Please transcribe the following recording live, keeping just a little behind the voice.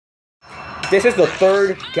This is the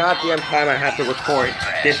third goddamn time I have to record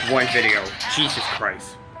this one video. Jesus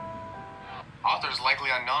Christ. Author's likely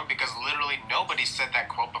unknown because literally nobody said that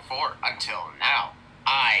quote before until now.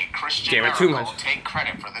 I, Christian Maracle, take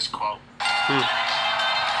credit for this quote.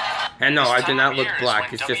 And no, I did not look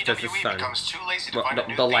black. It's just as the sun.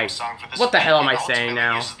 The light. What the hell am I saying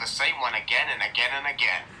now? The same one again and again and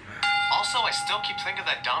again. Also, I still keep thinking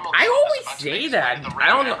that Donald. I always say that. I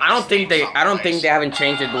don't think they haven't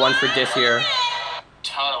changed the one for this year.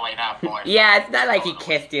 Totally not, boy. Yeah, it's not like he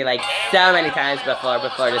kissed you like so many times before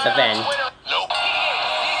this event. Nope.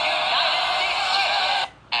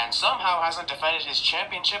 And somehow hasn't defended his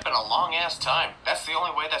championship in a long-ass time. That's the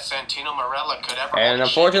only way that Santino Marella could ever. And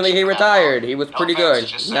unfortunately, he retired. He was pretty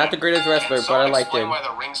good. Not the greatest wrestler, but I liked him. Why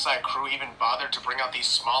the ringside crew even bothered to bring out these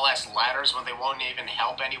small-ass ladders when they won't even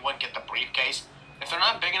help anyone get the briefcase? If they're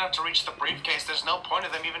not big enough to reach the briefcase, there's no point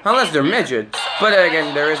of them even. Unless they're midgets. But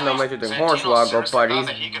again, there is no midget in Hornswoggle, but he's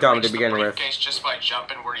dumb to begin with. Just by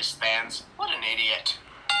jumping where he stands. What an idiot.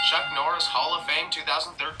 Chuck Norris Hall of Fame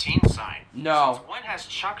 2013 sign. No. When has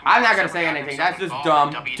Chuck Norris I'm not gonna say anything. That's just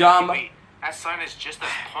dumb. Dumb. That sign is just as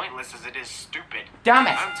pointless as it is stupid. Dumb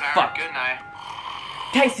as fuck. Good night.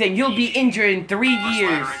 Tyson, you'll be injured in 3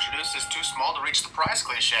 years. Introduced is too small to reach the prize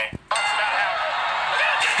cliche.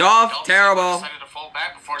 Dolph, terrible. Decided to fall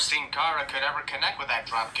back before Sin Cara could ever connect with that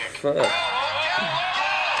dropkick.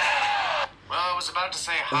 Well, I was about to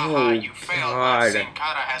say, haha, you failed, but Sin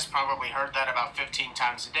Cara has probably heard that about 15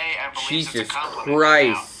 times a day and believes it's a compliment.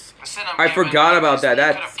 Christ. I forgot about that.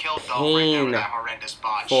 That's painful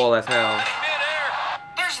as hell.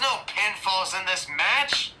 There's no pinfalls in this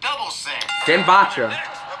match. Double sin. Simbacha.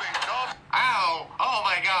 Ow! Oh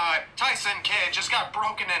my god! Tyson Kidd just got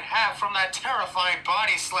broken in half from that terrifying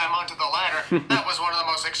body slam onto the ladder. That was one of the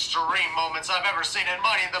most extreme moments I've ever seen in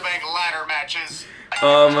Money in the Bank ladder matches.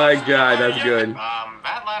 Oh my god, that's good.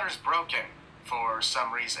 That ladder's broken for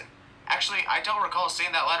some reason. Actually, I don't recall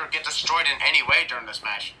seeing that ladder get destroyed in any way during this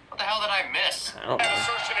match. What the hell did I miss? I don't know.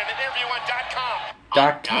 Assertion in an interview on .com.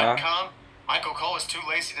 .com? Michael Cole is too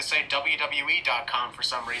lazy to say WWE.com for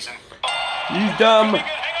some reason. You dumb.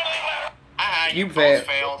 You both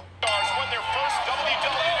failed.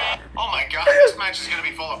 Oh my god, this match is gonna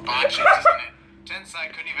be full of botches, isn't it? Tensai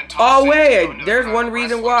couldn't even talk. Oh wait, there's one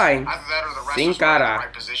reason why. Sin Cara.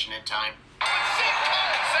 Right position in time.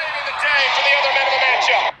 Saving the day for the other men of the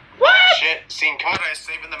matchup. What? Shit, Sin Cara is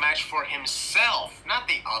saving the match for himself, not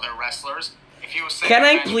the other wrestlers. If he was Can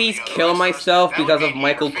I please kill myself because of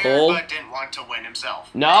Michael Cole? But didn't want to win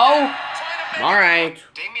himself. No? Alright.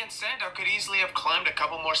 Damien Sandow could easily have climbed a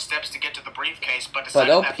couple more steps to get to the briefcase, but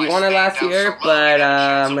decided that he won it last year, but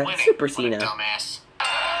Super Cena.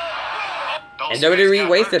 And WWE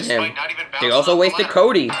wasted him. They also wasted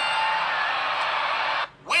Cody.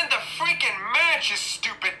 Win the freaking match, you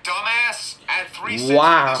stupid dumbass! Add 3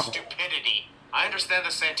 cents to stupidity. I understand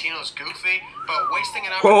that Santino's goofy, but wasting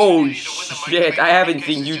an opportunity to win the shit, I haven't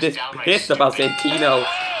seen you this pissed about Santino.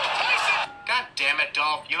 God damn it,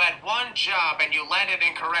 Dolph. You had one job and you landed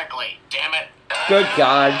incorrectly. Damn it. Good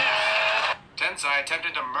God. Tensai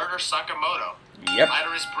attempted to murder Sakamoto. Yep.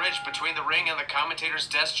 Ladder is bridged between the ring and the commentator's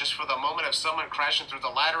desk just for the moment of someone crashing through the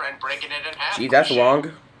ladder and breaking it in half. Gee, that's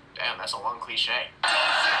long. Damn, that's a long cliche.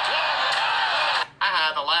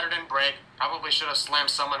 The ladder didn't break. Probably should have slammed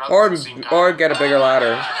someone up. Or get a bigger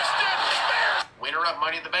ladder. Winner of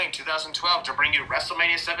Money in the Bank 2012 to bring you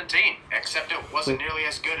WrestleMania 17. Except it wasn't nearly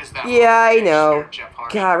as good as that. Yeah, I know.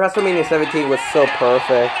 God, WrestleMania 17 was so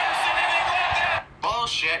perfect.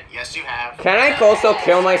 Bullshit. Yes, you have. Can I also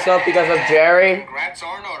kill myself because of Jerry? Congrats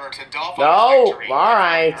are in order to Dolph. No. All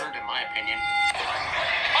right. In my opinion.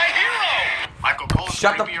 My hero. Michael Cole.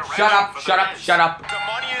 Shut up. The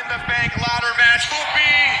Money in the Bank ladder match will be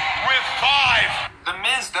with 5. The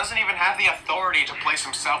Miz doesn't even have the authority to place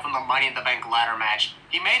himself in the Money in the Bank ladder match.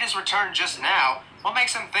 He made his return just now. What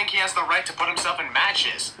makes him think he has the right to put himself in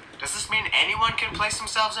matches? Does this mean anyone can place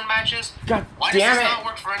themselves in matches? God Why does this not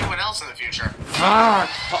work for anyone else in the future?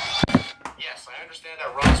 Yes, I understand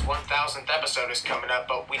that Raw's 1000th episode is coming up,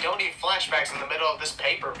 but we don't need flashbacks in the middle of this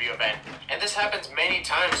pay-per-view event. And this happens many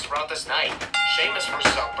times throughout this night. Sheamus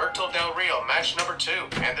versus Alberto Del Rio, match number 2.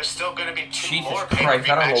 And there's still going to be 2 more pay-per-view matches.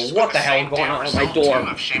 I don't know what the hell is going on at my door.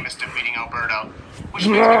 Of Sheamus defeating Alberto. Which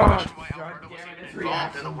makes me question why Alberto was even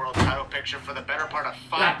involved in the world title picture for the better part of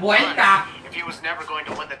 5 months if he was never going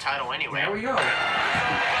to win the title anyway. There we go.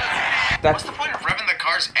 What's the point of revving the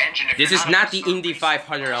car's engine if this is not the Indy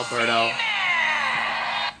 500, Alberto.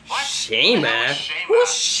 Sheamus?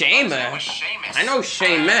 Who's Sheamus? I know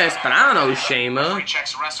Sheamus, but I don't know Shayma. Referee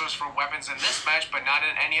checks wrestlers for weapons in this match, but not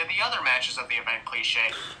in any of the other matches of the event.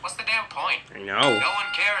 Cliche. What's the damn point? I know. No one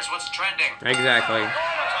cares what's trending. Exactly.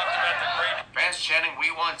 Fans chanting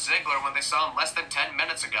 "We want Ziggler" when they saw him less than 10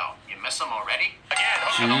 minutes ago. You miss him already? Again,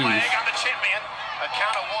 hook of the leg on the champion. A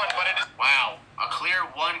count of 1, but it is... Wow. A clear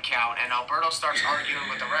 1 count, and Alberto starts arguing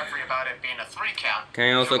with the referee about it being a 3 count. Can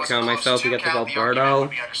I also count myself because of Alberto?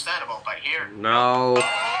 Would be understandable, but here... No.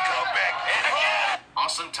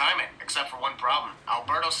 Awesome timing, except for one problem.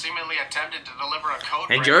 Alberto seemingly attempted to deliver a code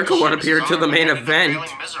And Jericho won't appear to the main event.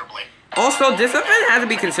 Also, this event has to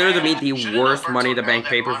be considered to be the worst Money in the Bank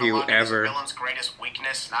pay-per-view ever.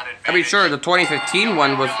 I mean, sure, the 2015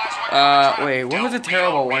 one was, wait, what was a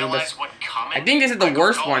terrible one? I think this is the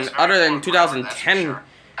worst one, other than 2010.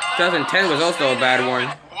 2010 was also a bad one.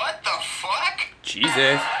 What the fuck?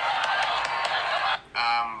 Jesus.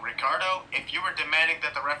 Ricardo, if you were demanding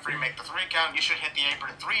that the referee make the 3 count, you should hit the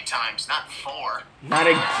apron 3 times, not 4. Not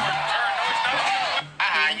a...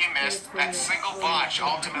 You missed. That single botch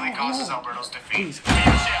ultimately causes Alberto's defeat.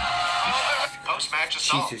 Post-match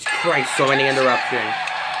assault. Jesus Christ, so many interruptions.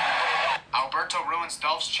 Alberto ruins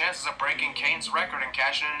Dolph's chances of breaking Kane's record and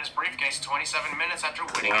cashing in his briefcase 27 minutes after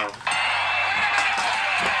winning it.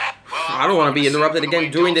 Well, I don't want to be interrupted again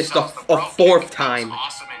doing this a 4th time.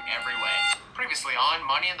 Awesome in every way. Previously on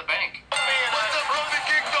Money in the Bank.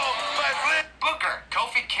 Booker,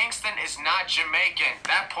 Kofi Kingston is not Jamaican.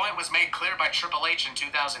 That point was made clear by Triple H in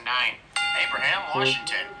 2009. Abraham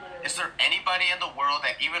Washington. Is there anybody in the world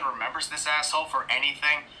that even remembers this asshole for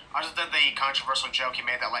anything other than the controversial joke he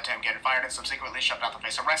made that led to him getting fired and subsequently shoved out the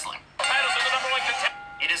face of wrestling?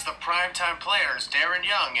 It is the primetime players, Darren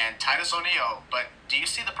Young and Titus O'Neil. But do you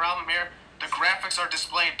see the problem here? The graphics are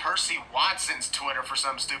displaying Percy Watson's Twitter for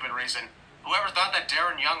some stupid reason. Whoever thought that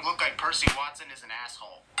Darren Young looked like Percy Watson is an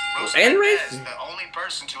asshole. And is the only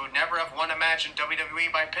person to never have won a match in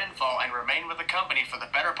WWE by pinfall and remain with the company for the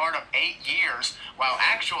better part of 8 years, while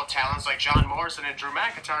actual talents like John Morrison and Drew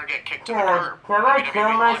McIntyre get kicked to the curb. Can I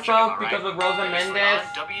kill myself because of Rosa Mendez?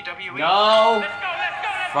 No.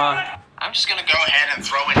 Fuck. I'm just gonna go ahead and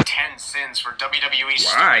throw in 10 sins for WWE's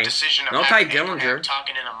stupid decision of having Abraham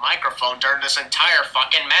talking in a microphone during this entire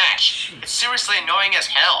fucking match. It's seriously annoying as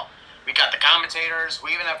hell. We got the commentators,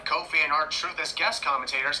 we even have Kofi and R-Truth as guest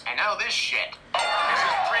commentators, and now this shit. This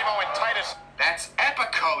is Primo and Titus. That's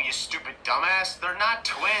Epico, you stupid dumbass. They're not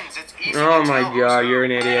twins. It's easy Oh to my tell god, you're an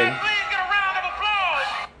idiot. Please get a round of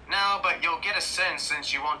applause. No, but you'll get a sense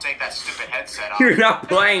since you won't take that stupid headset off. You're not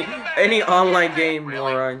playing any online game,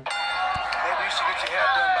 moron.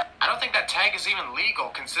 I don't think that tag is even legal,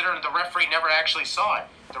 considering the referee never actually saw it.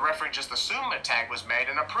 The referee just assumed a tag was made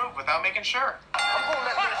and approved without making sure.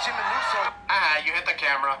 You hit the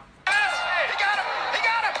camera. He got him! He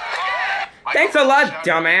got him! Thanks a lot,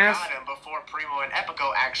 dumbass. Got him before Primo and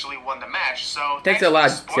Epico actually won the match, so Thanks a lot,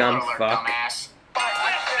 dumb alert, fuck. Dumbass.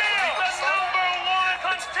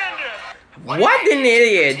 What an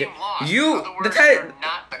idiot! You,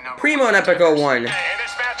 Primo and Epico won. And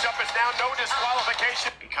this matchup is now no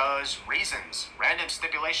disqualification. Because reasons. Random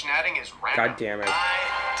stipulation adding is random. God damn it.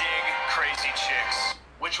 I dig crazy chicks.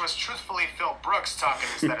 Which was truthfully Phil Brooks talking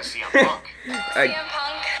instead of CM Punk. CM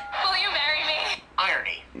Punk, will you marry me?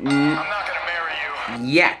 Irony. I'm not gonna marry you.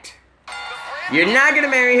 Yet. You're not gonna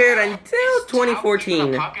marry her until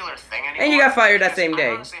 2014. And you got fired that same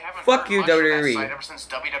day. Fuck you, WWE.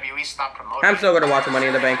 I'm still gonna watch Money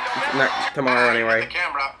in the Bank tomorrow anyway.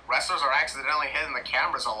 Wrestlers are accidentally hitting the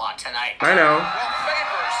cameras a lot tonight. I know.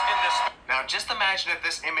 Now, just imagine if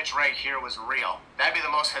this image right here was real. That'd be the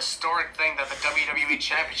most historic thing that the WWE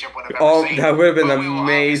Championship would have ever seen. That would have been But we will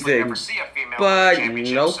obviously amazing. never see a female But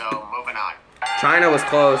championship, nope. So moving on. China was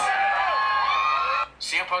close.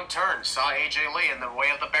 CM Punk turned, saw AJ Lee in the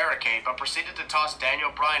way of the barricade, but proceeded to toss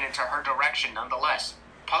Daniel Bryan into her direction nonetheless.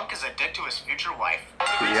 Punk is a dick to his future wife.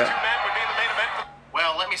 Yeah.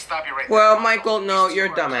 Well, let me stop you right there. Well, Michael, no, you're a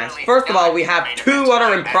dumbass. First of all, we have 2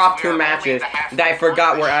 other impromptu matches that I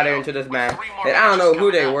forgot were added into this match. And I don't know who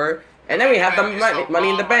they were. And then we have the Money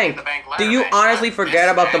in the Bank. Do you honestly forget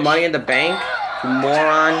about the Money in the Bank, you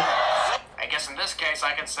moron? I guess in this case,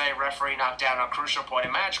 I can say referee knocked down a crucial point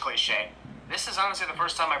in match cliche. This is honestly the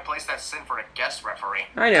first time I placed that sin for a guest referee.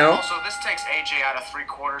 I know. Also, this takes AJ out of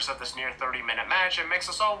 3/4 of this near 30-minute match and makes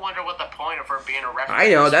us all wonder what the point of her being a referee I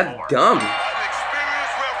know, is that's for. dumb.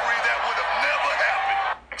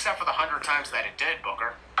 Except for the 100 times that it did,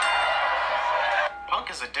 Booker.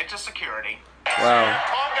 Punk is a dick to security. Wow.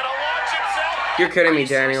 You're kidding me,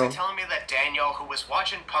 Daniel. Telling me that Daniel, who was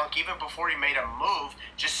watching Punk even before he made a move,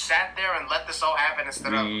 just sat there and let this all happen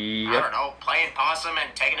instead of, I don't know, playing possum and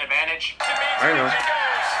taking advantage? I know.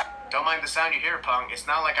 Don't mind the sound you hear, Punk. It's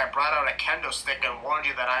not like I brought out a kendo stick and warned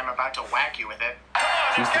you that I'm about to whack you with it.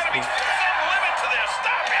 There's gotta be some limit to this.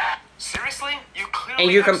 Stop it! Seriously? You clearly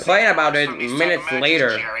And you have complain seen about it from these minutes type of matches,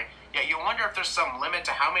 later. Jerry. Yet you wonder if there's some limit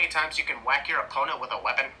to how many times you can whack your opponent with a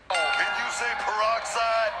weapon. Oh, can you say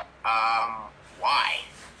peroxide? Why?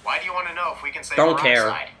 Why do you want to know if we can say Don't care.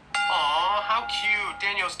 peroxide? Aw, how cute.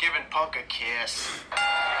 Daniel's giving Punk a kiss.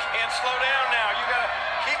 Can't slow down now. You gotta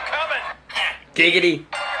keep coming. Giggity.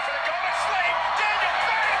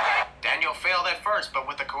 Daniel failed at first, but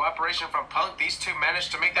with the cooperation from Punk, these two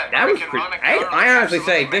managed to make that That was Hurricane pretty. Rana counter I honestly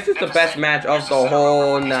say absolutely this is the best magnificent. match of Here's the center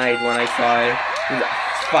whole of night when I saw it. It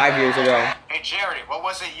was 5 years ago. Hey Jerry, what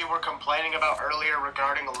was it you were complaining about earlier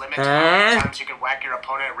regarding a limit to Huh? how many times you can whack your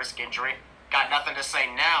opponent at risk injury? Got nothing to say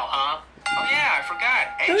now, huh? Oh yeah, I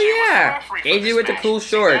forgot. AJ Oh yeah, was the referee for AJ this with the match. cool See,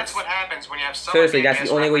 shorts. that's what happens when you have someone Seriously, being that's the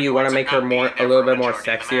against only way you want to referee make her who ends more, up a being little there bit more for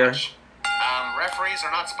the majority of the sexier. match. Referees are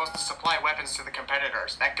not supposed to supply weapons to the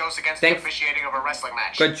competitors. That goes against Thanks. the officiating of a wrestling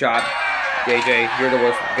match. Good job, JJ. You're the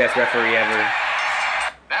worst guest referee ever.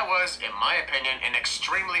 That was, in my opinion, an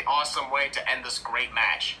extremely awesome way to end this great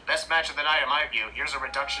match. Best match of the night in my view. Here's a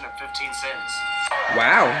reduction of 15 cents.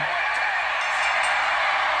 Wow.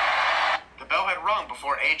 The bell had rung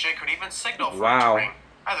before AJ could even signal for Wow. it to ring.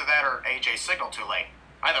 Either that or AJ signaled too late.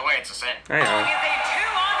 Either way, it's a sin. I know. It's a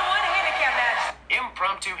 2-on-1 handicap match.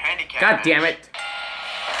 Impromptu handicap God match. damn it.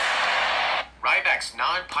 Ryback's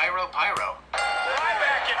non-pyro pyro.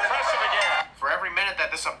 Ryback impressive again. For every minute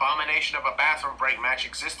that this abomination of a bathroom break match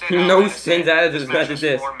existed, No I'll let it sins say, added to this this match match was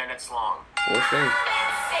as this. 4 minutes long. Poor thing.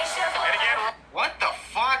 And again, What the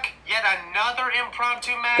fuck? Yet another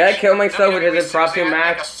impromptu match? Gotta kill myself with WWE this impromptu seriously had to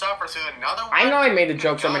make match. us suffer through another one? I know I made the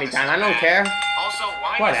joke so God, many this times. is I don't bad. care. Also,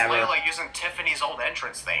 why Whatever. is Layla using Tiffany's old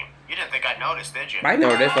entrance theme? You didn't think I noticed, did you? I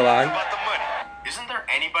noticed a lot. about the money. Isn't there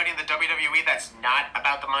anybody in the WWE that's not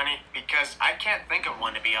about the money? Because I can't think of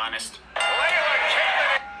one, to be honest.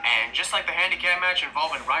 And just like the handicap match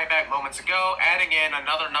involving Ryback moments ago, adding in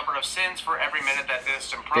another number of sins for every minute that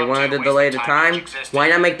this impromptu They wanted to wasted delay the match time. existed, Why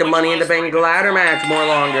not make the which Money in the was Bank 3 ladder minutes match more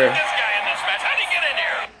longer? This guy in this match. How'd he get in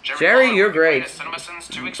here? Jerry, Lawler you're will be playing great. at CinemaSins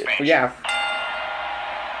 2 expansion. Yeah.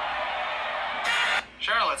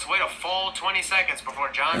 Sure, let's wait a full 20 seconds before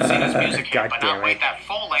John Cena's music hit, God but damn not wait it. that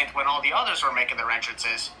full length when all the others were making their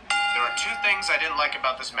entrances. There are 2 things I didn't like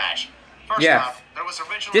about this match. First Yes. off, there was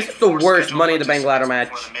originally This is the 4 worst scheduled Money in the Bank ladder participants match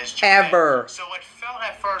before The Miz joined in, ever. So it felt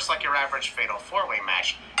at first like your average fatal 4-way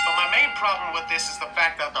match. But my main problem with this is the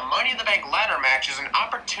fact that the Money in the Bank ladder match is an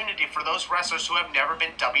opportunity for those wrestlers who have never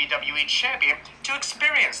been WWE champion to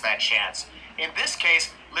experience that chance. In this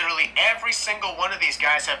case, literally every single one of these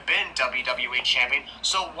guys have been WWE champion,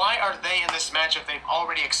 so why are they in this match if they've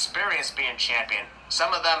already experienced being champion?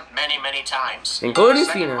 Some of them many, many times. Including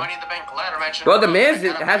Second Cena. Money in the Bank ladder match in Well, a The row, Miz I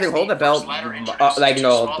gotta hasn't praise hold the first belt, ladder introduced like, two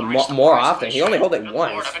no, small to more reach the prize often. of He only the hold it Good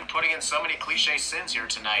once. Lord, I've been putting in so many cliche sins here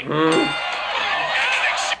tonight.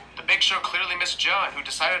 The Big Show clearly missed John, who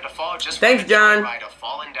decided to follow just Thanks, for the John. ride of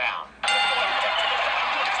falling down.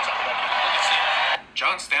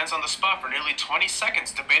 John stands on the spot for nearly 20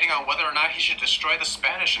 seconds, debating on whether or not he should destroy the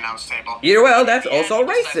Spanish announce table. Either way, that's In the end, also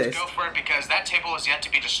he decided to racist. go for it because that table was yet to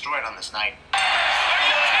be destroyed on this night.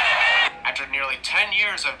 After nearly 10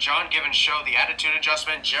 years of John giving Show the attitude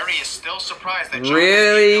adjustment, Jerry is still surprised that John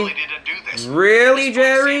Really? has the ability to do this. Really, At this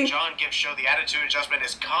point, Jerry? seeing John give Show the attitude adjustment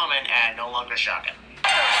is common and no longer shocking.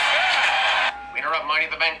 We interrupt Money in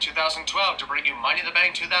the Bank 2012 to bring you Money in the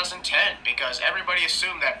Bank 2010 because everybody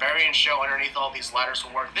assumed that Barry and Show underneath all these ladders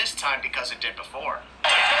will work this time because it did before.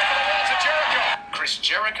 Chris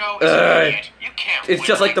Jericho is an idiot. You can't It's win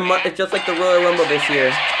just like the that. it's just like the Royal Rumble this year.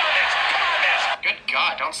 Good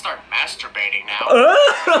God, don't start masturbating now.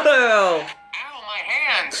 Oh! Ow, my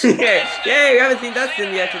hands! Yeah, you haven't seen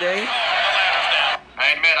Dustin yet today.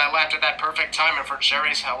 I admit I laughed at that perfect timing for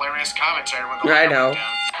Jerry's hilarious commentary when the I ladder know. went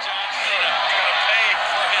down.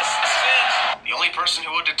 The only person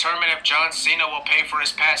who will determine if John Cena will pay for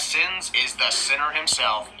his past sins is the sinner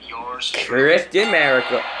himself. Yours truly. Christian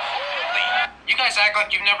Maracle. You guys act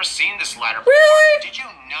like you've never seen this ladder before. Really? Did you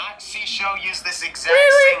not see Show use this exact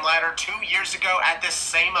Really? same ladder 2 years ago at this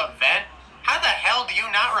same event? How the hell do you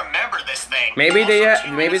not remember this thing? Maybe they, Also,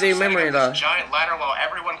 2 maybe minutes they of setting remember up it, this giant ladder while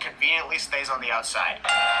everyone conveniently stays on the outside.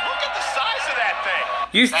 Look at the size of that thing.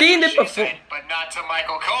 You've That's seen what it she before. said, but not to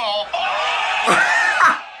Michael Cole.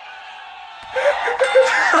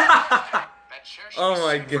 That chair should Oh be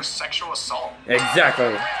my sued for God. sexual assault. Exactly.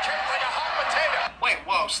 Like a hot potato. Wait,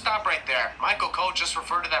 whoa, stop right there. Michael Cole just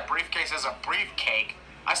referred to that briefcase as a briefcake.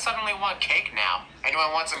 I suddenly want cake now.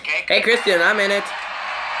 Anyone want some cake? Hey, Christian, I'm in it.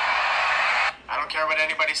 I don't care what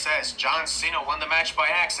anybody says. John Cena won the match by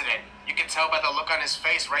accident. You can tell by the look on his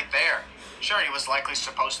face right there. Sure, he was likely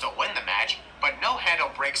supposed to win the match, but no handle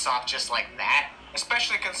breaks off just like that.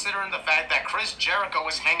 Especially considering the fact that Chris Jericho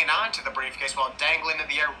was hanging on to the briefcase while dangling in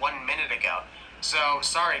the air 1 minute ago. So,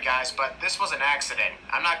 sorry guys, but this was an accident.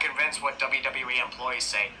 I'm not convinced what WWE employees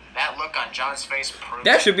say. That look on John's face proves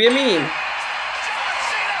That should be a meme.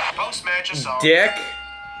 Post-match assault. Dick.